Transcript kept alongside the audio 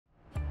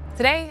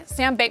Today,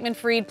 Sam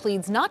Bankman-Fried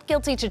pleads not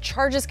guilty to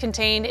charges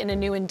contained in a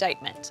new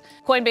indictment.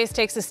 Coinbase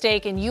takes a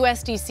stake in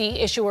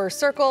USDC issuer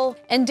Circle,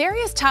 and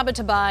Darius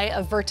Tabatabai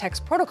of Vertex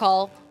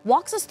Protocol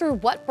walks us through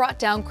what brought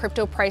down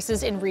crypto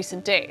prices in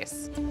recent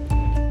days.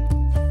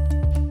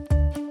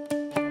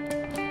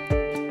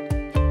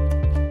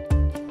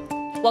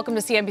 Welcome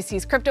to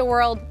CNBC's Crypto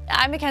World.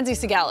 I'm Mackenzie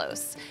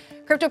Sigalos.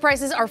 Crypto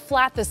prices are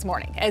flat this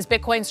morning as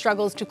Bitcoin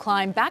struggles to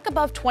climb back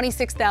above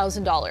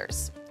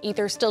 $26,000.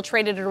 Ether still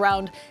traded at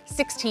around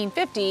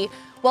 $16.50,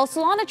 while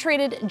Solana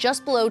traded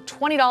just below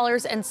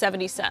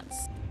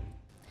 $20.70.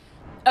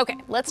 Okay,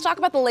 let's talk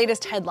about the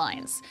latest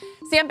headlines.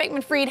 Sam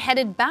Bankman-Fried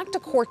headed back to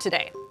court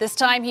today. This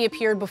time he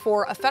appeared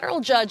before a federal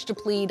judge to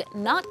plead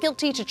not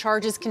guilty to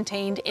charges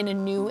contained in a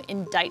new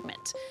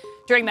indictment.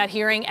 During that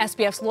hearing,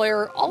 SBF's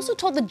lawyer also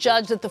told the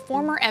judge that the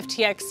former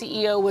FTX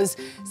CEO was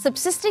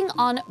subsisting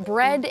on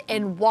bread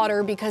and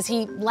water because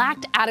he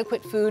lacked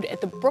adequate food at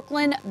the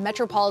Brooklyn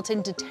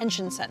Metropolitan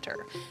Detention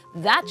Center.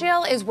 That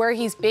jail is where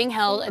he's being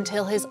held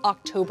until his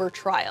October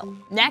trial.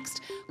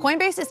 Next,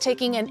 Coinbase is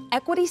taking an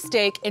equity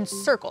stake in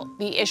Circle,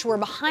 the issuer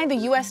behind the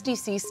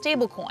USDC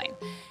stablecoin.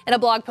 In a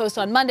blog post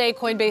on Monday,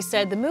 Coinbase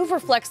said the move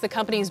reflects the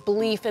company's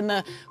belief in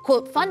the,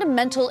 quote,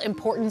 fundamental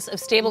importance of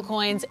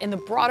stablecoins in the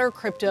broader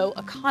crypto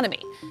economy.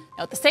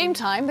 Now, at the same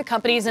time, the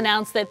companies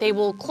announced that they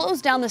will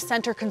close down the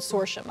Center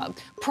Consortium, a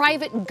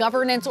private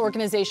governance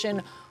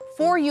organization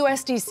for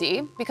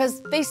USDC,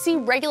 because they see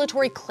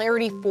regulatory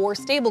clarity for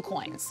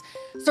stablecoins.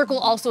 Circle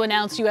also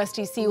announced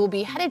USDC will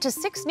be headed to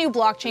 6 new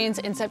blockchains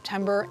in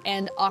September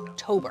and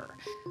October.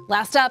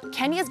 Last up,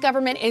 Kenya's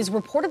government is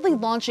reportedly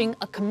launching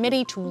a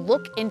committee to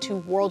look into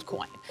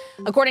WorldCoin.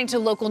 According to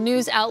local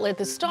news outlet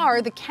The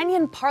Star, the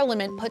Kenyan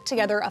parliament put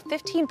together a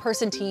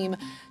 15-person team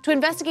to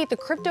investigate the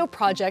crypto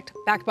project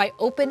backed by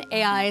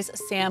OpenAI's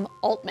Sam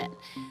Altman.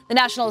 The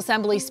National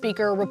Assembly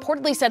Speaker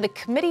reportedly said the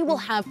committee will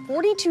have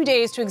 42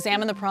 days to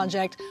examine the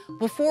project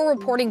before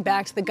reporting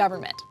back to the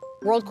government.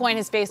 WorldCoin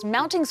has faced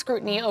mounting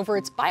scrutiny over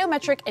its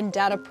biometric and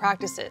data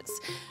practices.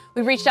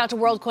 We reached out to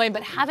WorldCoin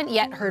but haven't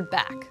yet heard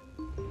back.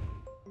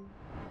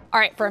 All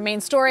right, for our main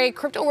story,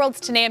 Crypto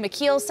World's Tanea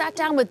McKeel sat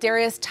down with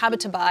Darius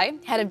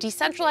Tabatabai, head of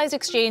decentralized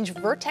exchange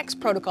Vertex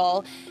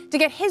Protocol, to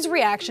get his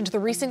reaction to the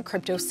recent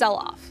crypto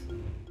sell-off.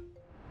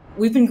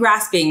 We've been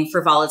grasping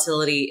for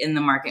volatility in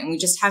the market, and we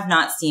just have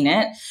not seen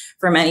it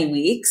for many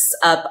weeks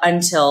up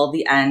until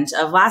the end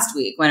of last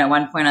week, when at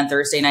one point on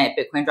Thursday night,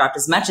 Bitcoin dropped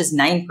as much as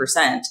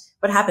 9%.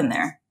 What happened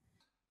there?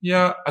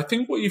 Yeah, I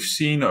think what you've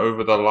seen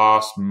over the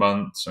last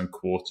months and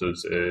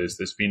quarters is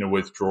there's been a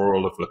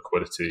withdrawal of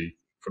liquidity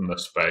from the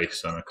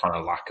space and a kind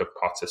of lack of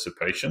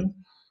participation.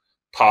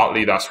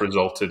 Partly that's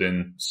resulted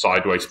in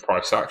sideways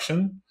price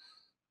action.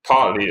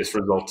 Partly it's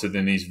resulted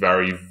in these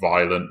very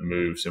violent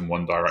moves in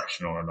one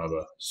direction or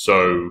another.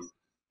 So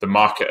the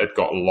market had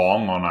got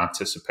long on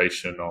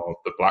anticipation of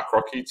the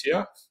BlackRock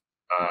ETF.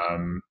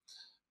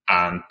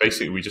 And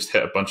basically we just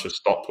hit a bunch of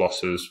stop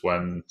losses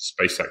when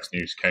SpaceX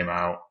news came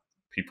out.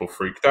 People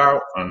freaked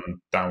out and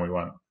down we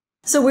went.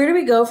 So where do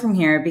we go from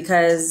here?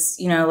 Because,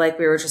 like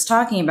we were just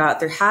talking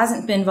about, there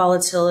hasn't been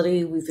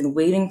volatility. We've been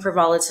waiting for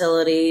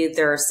volatility.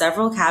 There are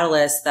several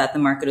catalysts that the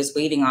market is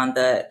waiting on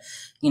that,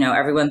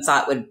 everyone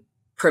thought would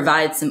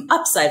provide some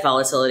upside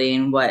volatility.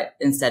 And what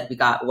instead we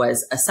got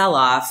was a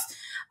sell-off.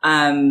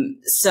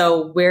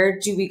 So where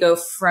do we go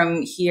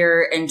from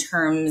here in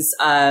terms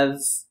of,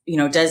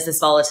 does this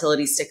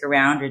volatility stick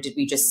around, or did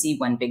we just see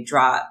one big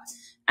drop?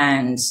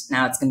 And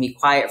now it's going to be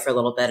quiet for a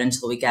little bit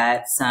until we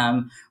get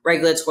some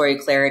regulatory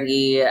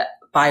clarity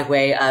by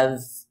way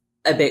of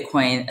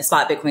a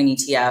spot Bitcoin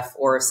ETF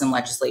or some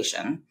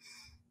legislation.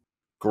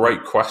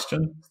 Great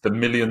question. The $1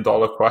 million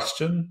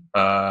question,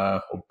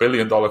 or $1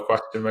 billion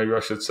question, maybe I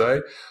should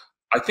say.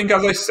 I think,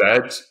 as I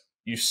said,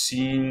 you've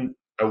seen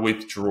a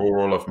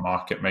withdrawal of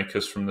market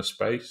makers from the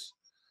space.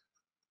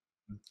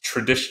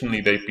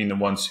 Traditionally, they've been the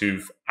ones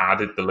who've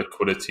added the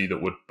liquidity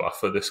that would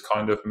buffer this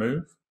kind of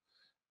move.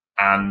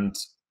 And,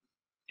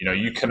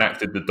 you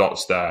connected the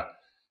dots there.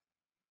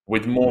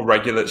 With more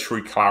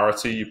regulatory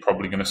clarity, you're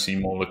probably going to see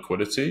more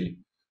liquidity.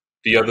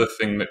 The other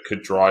thing that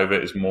could drive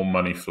it is more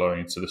money flowing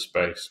into the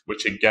space,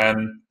 which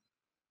again,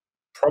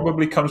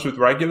 probably comes with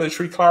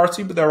regulatory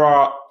clarity, but there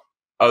are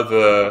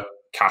other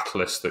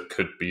catalysts that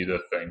could be the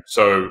thing.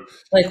 So,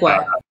 like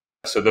what?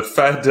 So the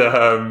Fed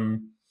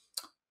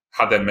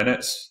had their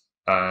minutes.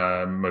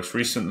 Most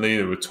recently,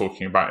 they were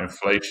talking about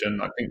inflation.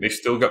 I think they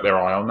still got their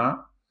eye on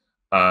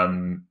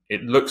that.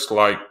 It looks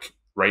like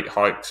rate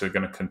hikes are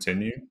going to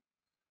continue.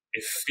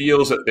 It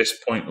feels at this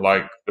point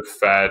like the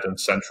Fed and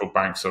central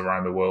banks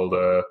around the world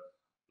are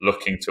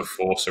looking to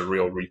force a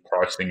real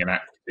repricing in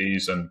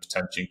equities and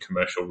potentially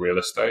commercial real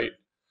estate.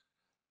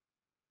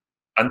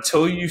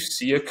 Until you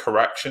see a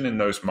correction in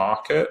those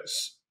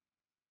markets,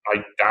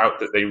 I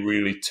doubt that they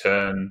really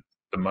turn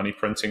the money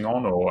printing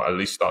on, or at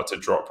least start to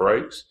drop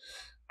rates.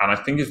 And I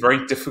think it's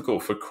very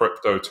difficult for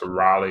crypto to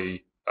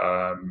rally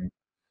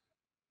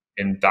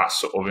in that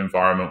sort of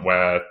environment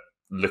where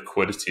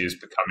liquidity is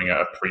becoming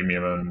at a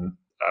premium and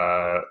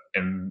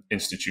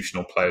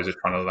institutional players are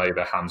trying to lay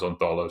their hands on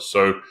dollars.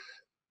 So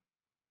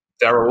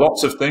there are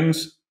lots of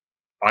things.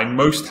 I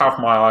most have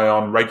my eye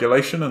on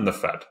regulation and the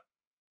Fed.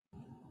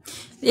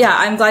 Yeah,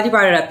 I'm glad you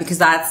brought it up because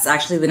that's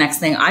actually the next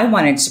thing I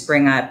wanted to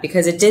bring up,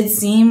 because it did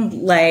seem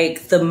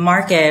like the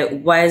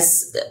market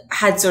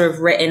had sort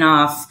of written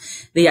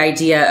off the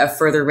idea of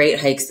further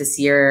rate hikes this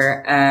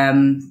year,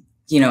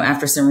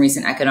 after some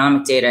recent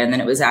economic data. And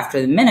then it was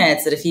after the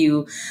minutes that if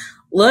you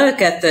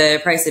look at the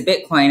price of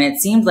Bitcoin,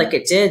 it seemed like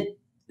it did.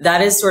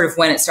 That is sort of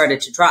when it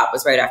started to drop,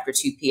 was right after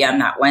 2 p.m.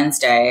 that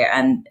Wednesday.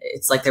 And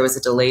it's like there was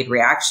a delayed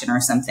reaction or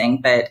something.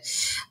 But,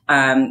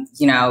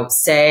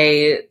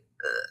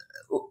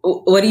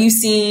 what do you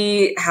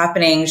see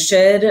happening?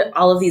 Should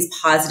all of these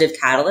positive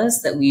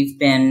catalysts that we've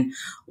been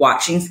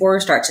watching for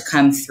start to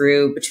come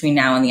through between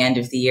now and the end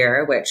of the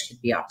year, which could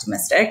be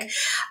optimistic?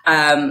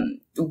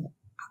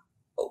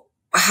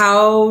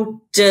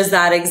 How does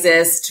that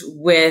exist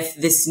with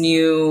this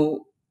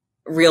new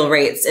real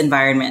rates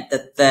environment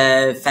that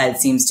the Fed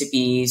seems to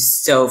be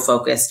so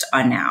focused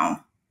on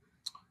now?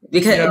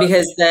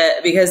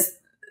 Because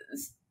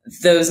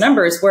those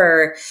numbers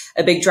were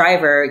a big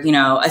driver,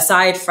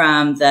 aside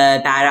from the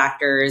bad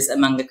actors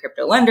among the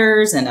crypto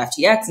lenders and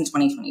FTX in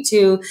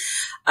 2022,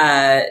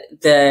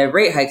 the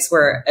rate hikes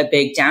were a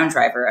big down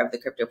driver of the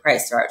crypto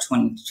price throughout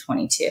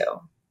 2022.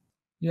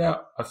 Yeah,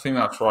 I think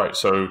that's right.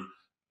 So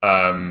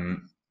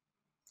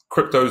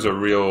crypto is a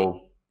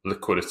real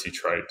liquidity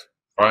trade,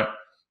 right?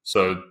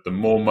 So the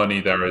more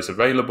money there is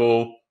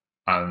available,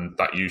 and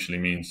that usually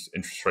means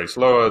interest rates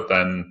lower,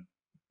 then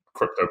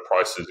crypto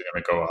prices are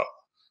going to go up.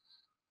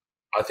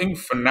 I think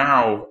for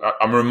now,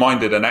 I'm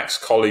reminded an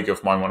ex-colleague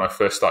of mine when I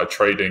first started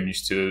trading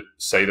used to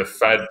say the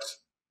Fed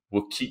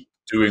will keep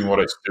doing what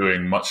it's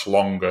doing much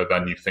longer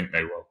than you think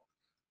they will.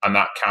 And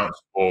that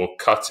counts for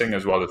cutting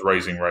as well as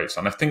raising rates.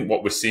 And I think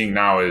what we're seeing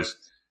now is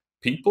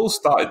people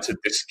started to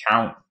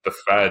discount the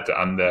Fed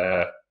and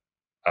their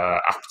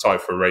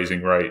appetite for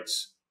raising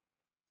rates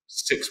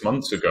 6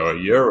 months ago, a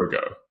year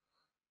ago.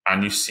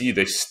 And you see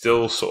they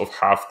still sort of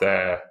have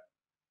their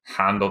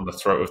hand on the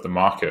throat of the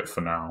market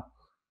for now.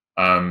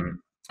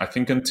 I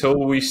think until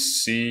we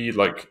see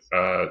like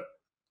a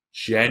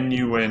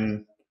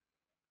genuine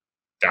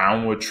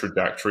downward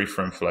trajectory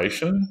for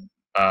inflation,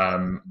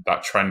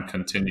 that trend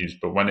continues.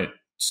 But when it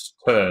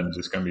turns,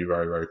 it's going to be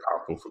very, very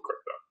powerful for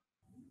crypto.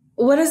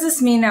 What does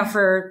this mean now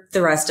for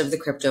the rest of the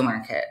crypto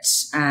market?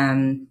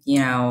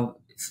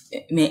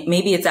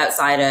 Maybe it's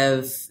outside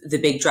of the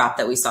big drop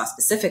that we saw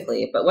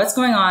specifically, but what's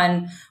going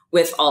on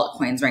with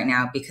altcoins right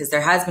now? Because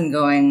there has been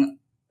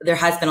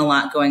a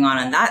lot going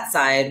on that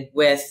side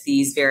with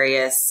these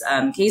various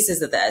cases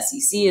that the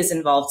SEC is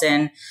involved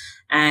in.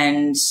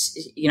 And,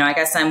 I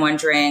guess I'm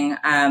wondering,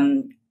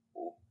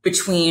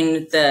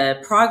 between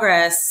the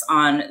progress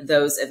on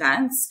those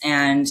events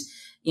and,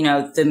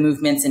 the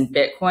movements in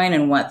Bitcoin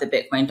and what the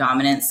Bitcoin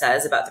dominance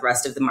says about the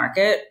rest of the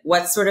market,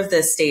 what's sort of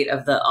the state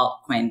of the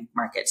altcoin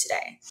market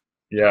today?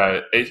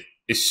 Yeah,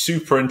 it's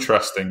super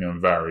interesting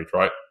and varied,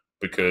 right?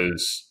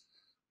 Because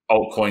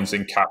altcoins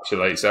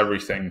encapsulates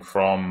everything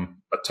from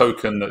a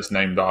token that's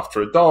named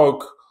after a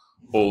dog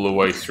all the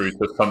way through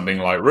to something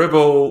like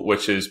Ripple,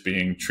 which is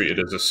being treated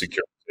as a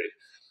security.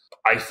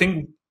 I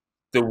think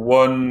the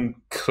one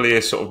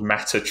clear sort of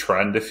meta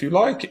trend, if you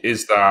like,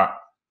 is that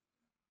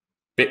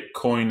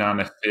Bitcoin and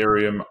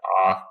Ethereum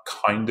are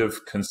kind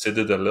of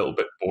considered a little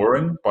bit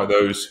boring by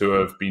those who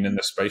have been in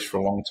the space for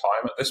a long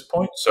time at this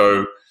point.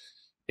 So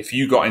if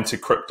you got into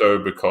crypto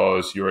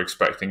because you're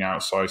expecting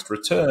outsized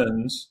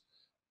returns,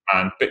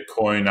 and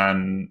Bitcoin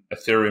and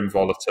Ethereum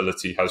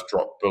volatility has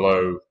dropped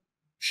below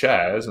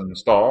shares and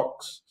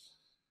stocks,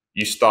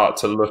 you start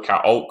to look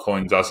at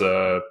altcoins as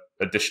an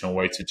additional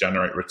way to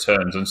generate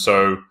returns. And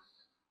so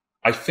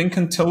I think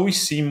until we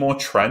see more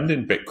trend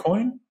in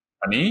Bitcoin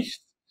and ETH,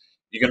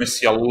 you're going to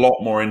see a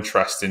lot more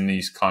interest in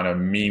these kind of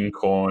meme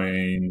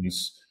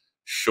coins,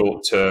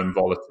 short-term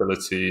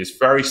volatility. It's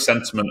very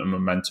sentiment and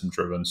momentum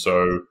driven.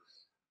 So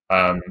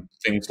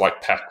things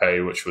like Pepe,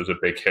 which was a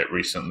big hit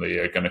recently,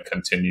 are going to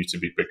continue to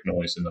be big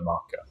noise in the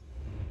market.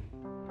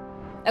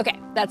 Okay,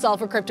 that's all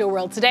for Crypto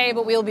World today,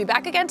 but we'll be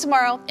back again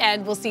tomorrow,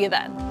 and we'll see you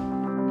then.